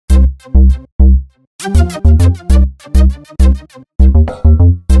Hello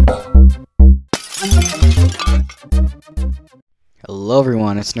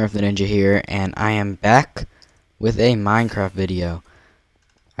everyone, it's Nerf the Ninja here, and I am back with a Minecraft video.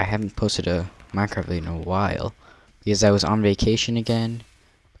 I haven't posted a Minecraft video in a while because I was on vacation again,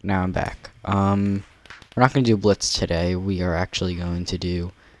 but now I'm back. We're not going to do Blitz today. We are actually going to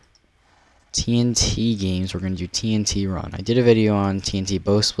do TNT games. We're going to do TNT Run. I did a video on TNT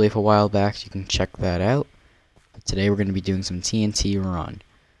Boast Belief a while back, so you can check that out. But today we're going to be doing some TNT Run.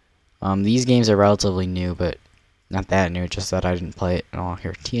 These games are relatively new, but not that new, just that I didn't play it. Oh,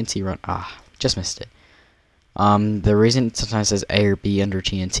 here, TNT Run. Just missed it. The reason it sometimes says A or B under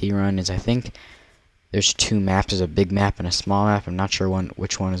TNT Run is I think there's two maps. There's a big map and a small map. I'm not sure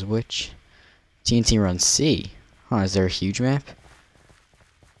which one is which. TNT Run C. Is there a huge map?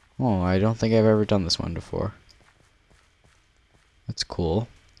 Oh, I don't think I've ever done this one before. That's cool.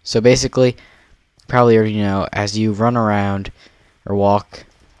 So basically, you probably already know, as you run around or walk,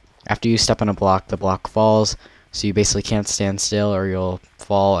 after you step on a block, the block falls. So you basically can't stand still or you'll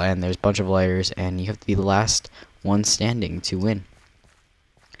fall, and there's a bunch of layers, and you have to be the last one standing to win.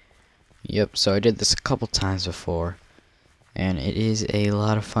 Yep, so I did this a couple times before, and it is a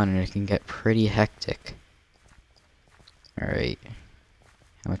lot of fun, and it can get pretty hectic. Alright,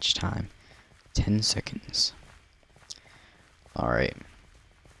 how much time? 10 seconds. Alright.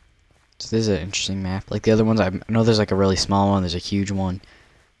 So this is an interesting map. Like the other ones, I know there's like a really small one, there's a huge one.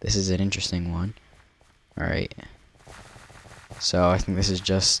 This is an interesting one. Alright, so I think this is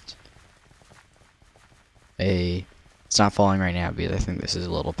just it's not falling right now because I think this is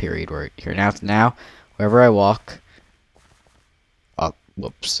a little period where here now wherever I walk, oh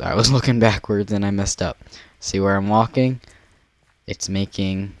whoops, I was looking backwards and I messed up. See where I'm walking, it's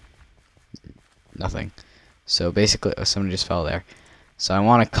making nothing. So basically, somebody just fell there. So I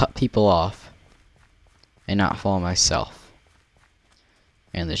want to cut people off and not fall myself.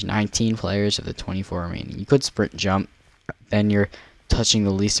 And there's 19 players of the 24 remaining. You could sprint jump, then you're touching the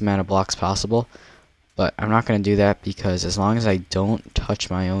least amount of blocks possible. But I'm not going to do that because as long as I don't touch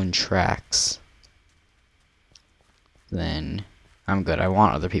my own tracks, then I'm good. I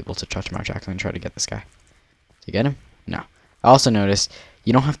want other people to touch my tracks. I'm going to try to get this guy. Did you get him? No. I also noticed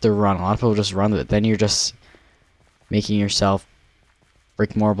you don't have to run. A lot of people just run, but then you're just making yourself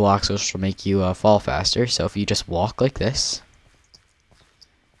break more blocks, which will make you fall faster. So if you just walk like this,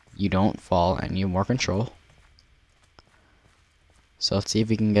 you don't fall and you have more control. So let's see if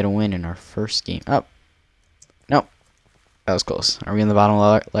we can get a win in our first game. Oh, nope, that was close. Are we in the bottom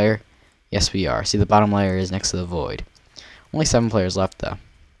layer? Yes, we are. See, the bottom layer is next to the void. Only 7 players left though,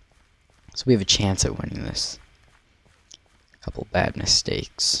 so we have a chance at winning this. A couple bad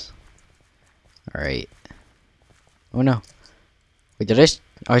mistakes. All right. Oh no. Wait, did I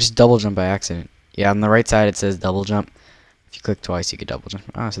just double jump by accident? Yeah, on the right side it says double jump. If you click twice, you could double jump.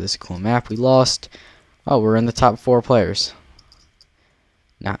 So this is a cool map. We lost. Oh, we're in the top 4 players.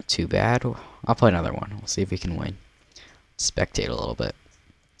 Not too bad. I'll play another one. We'll see if we can win. Spectate a little bit.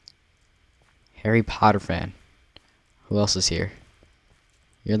 Harry Potter fan. Who else is here?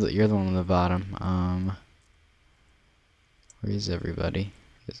 You're the one on the bottom. Where is everybody?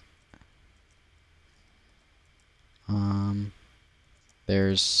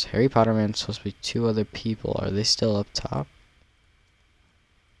 There's Harry Potter man. Supposed to be 2 other people. Are they still up top?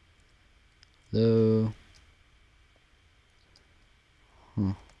 Hello.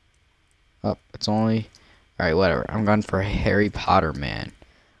 Oh, it's only. Alright, whatever. I'm going for a Harry Potter man.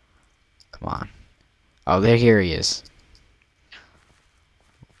 Come on. Oh, here he is.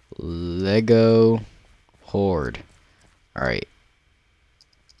 Lego Horde. Alright.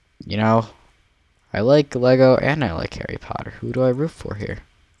 You know, I like Lego and I like Harry Potter. Who do I root for here?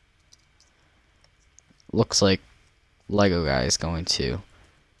 Looks like Lego guy is going to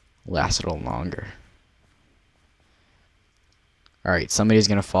last a little longer. Alright, somebody's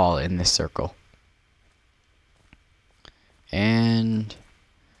gonna fall in this circle. And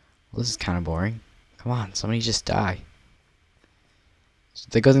well, this is kind of boring. Come on, somebody just die.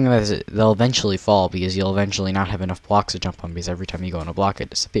 The good thing about it is they'll eventually fall because you'll eventually not have enough blocks to jump on because every time you go on a block it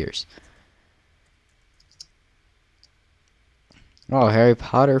disappears. Oh, Harry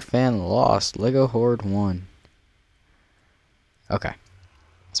Potter fan lost. Lego Horde won. Okay.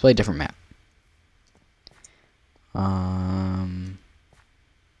 Let's play a different map.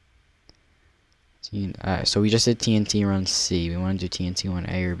 So we just did TNT Run C. We want to do TNT Run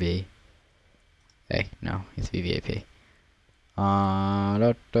A or B. A. No, it's VVAP.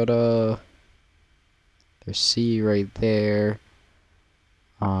 There's C right there.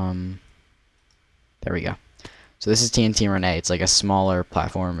 There we go. So this is TNT Run A. It's like a smaller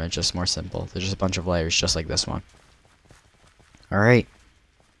platform. It's just more simple. There's just a bunch of layers just like this one. Alright.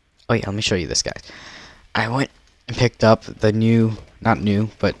 Oh yeah, let me show you this, guys. I went and picked up the new, not new,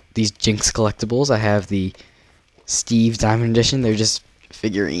 but these Jinx collectibles. I have the Steve Diamond Edition. They're just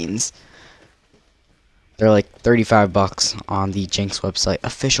figurines. They're like 35 bucks on the Jinx website.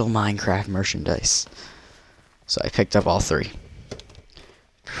 Official Minecraft merchandise. So I picked up all 3.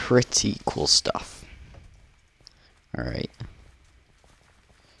 Pretty cool stuff. Alright.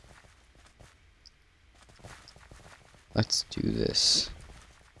 Let's do this.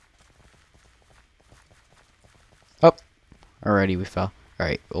 Oh, already we fell.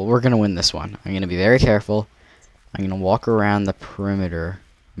 Alright, well, we're gonna win this one. I'm gonna be very careful. I'm gonna walk around the perimeter.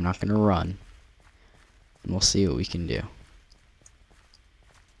 I'm not gonna run. And we'll see what we can do.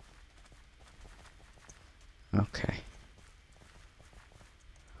 Okay.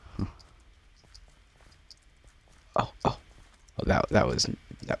 Huh. Oh, that was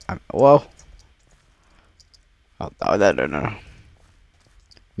whoa. Oh, no.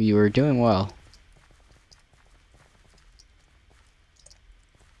 We were doing well.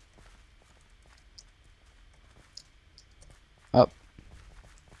 Oh.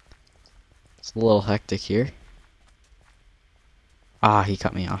 It's a little hectic here. Ah, he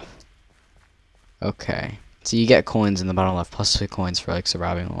cut me off. Okay. So you get coins in the bottom left, plus 2 coins for like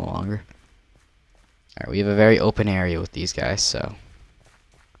surviving a little longer. Alright, we have a very open area with these guys, so.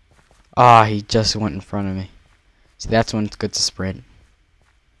 Ah, he just went in front of me. See, that's when it's good to sprint.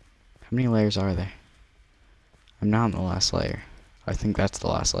 How many layers are there? I'm not on the last layer. I think that's the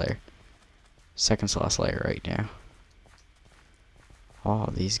last layer. Second to last layer right now. Oh,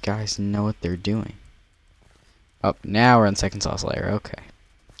 these guys know what they're doing. Oh, now we're on second to last layer. Okay.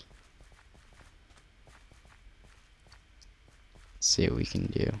 Let's see what we can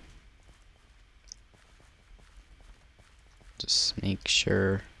do. Just make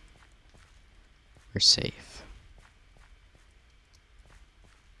sure we're safe.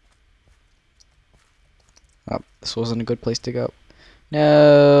 Oh, this wasn't a good place to go.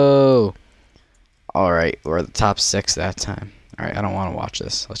 No! Alright, we're at the top 6 that time. Alright, I don't want to watch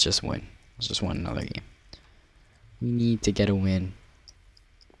this. Let's just win. Let's just win another game. We need to get a win.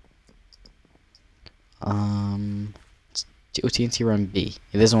 Let's do TNT Run B.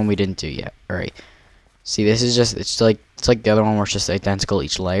 Yeah, this is one we didn't do yet. Alright. See, this is just, it's like the other one where it's just identical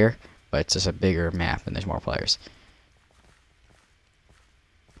each layer, but it's just a bigger map and there's more players.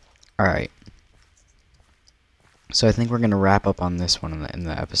 Alright. So I think we're going to wrap up on this one in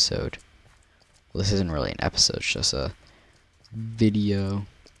the episode. Well, this isn't really an episode, it's just a video.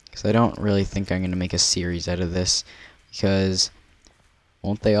 Because I don't really think I'm going to make a series out of this. Because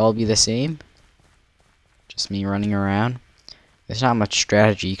won't they all be the same? Just me running around? There's not much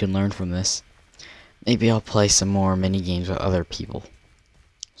strategy you can learn from this. Maybe I'll play some more mini games with other people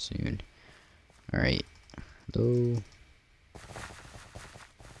soon. Alright. Hello.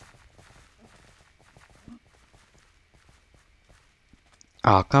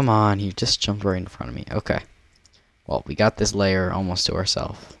 Oh, come on. He just jumped right in front of me. Okay. Well, we got this layer almost to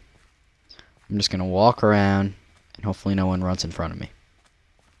ourselves. I'm just going to walk around and hopefully no one runs in front of me.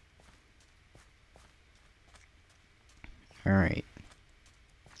 Alright.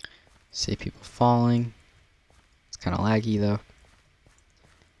 See people falling. It's kind of laggy though.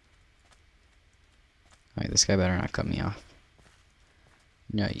 Alright, this guy better not cut me off.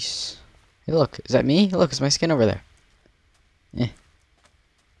 Nice. Hey, look. Is that me? Look, it's my skin over there. Eh.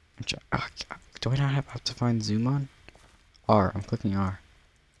 Do I not have to find zoom on? R. I'm clicking R.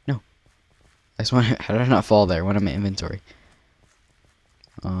 No. I just want to. How did I not fall there? What in my inventory?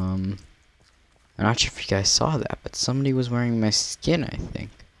 I'm not sure if you guys saw that, but somebody was wearing my skin, I think.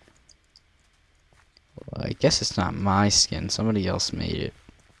 Well, I guess it's not my skin. Somebody else made it.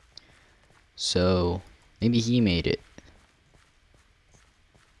 So, maybe he made it.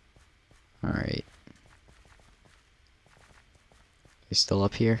 Alright. He's still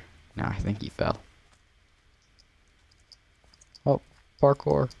up here? No, I think he fell. Oh,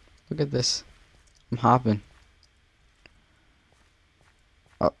 parkour. Look at this. I'm hopping.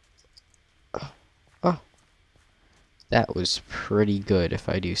 Oh. Oh. That was pretty good, if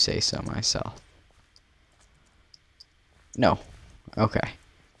I do say so myself. No. Okay.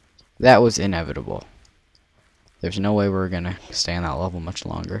 That was inevitable. There's no way we're gonna stay on that level much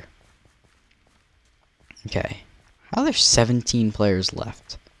longer. Okay. How are there 17 players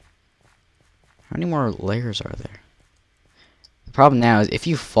left? How many more layers are there? The problem now is if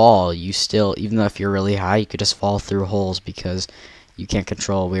you fall, you still, even though if you're really high, you could just fall through holes because you can't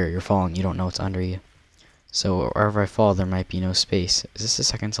control where you're falling. You don't know what's under you. So wherever I fall, there might be no space. Is this the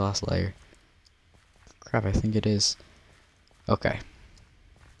second to last layer? Crap, I think it is. Okay.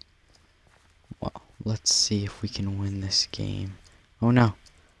 Well, let's see if we can win this game. Oh no.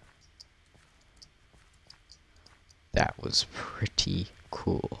 That was pretty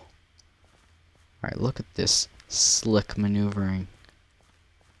cool. Alright, look at this slick maneuvering.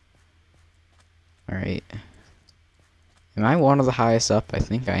 Alright. Am I one of the highest up? I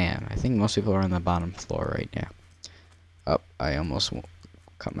think I am. I think most people are on the bottom floor right now. Oh, I almost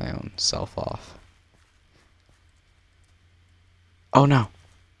cut my own self off. Oh no!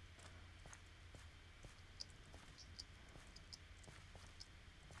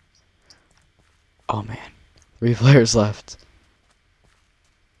 Oh man. 3 players left.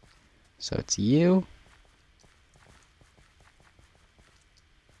 So it's you.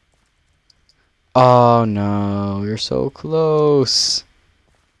 Oh no, you're so close.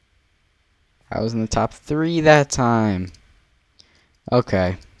 I was in the top 3 that time.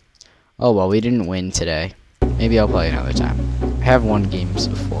 Okay. Oh well, we didn't win today. Maybe I'll play another time. I have won games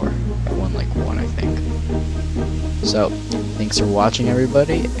before. I won like 1, I think. So, thanks for watching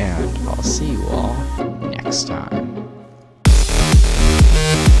everybody, and I'll see you all next time.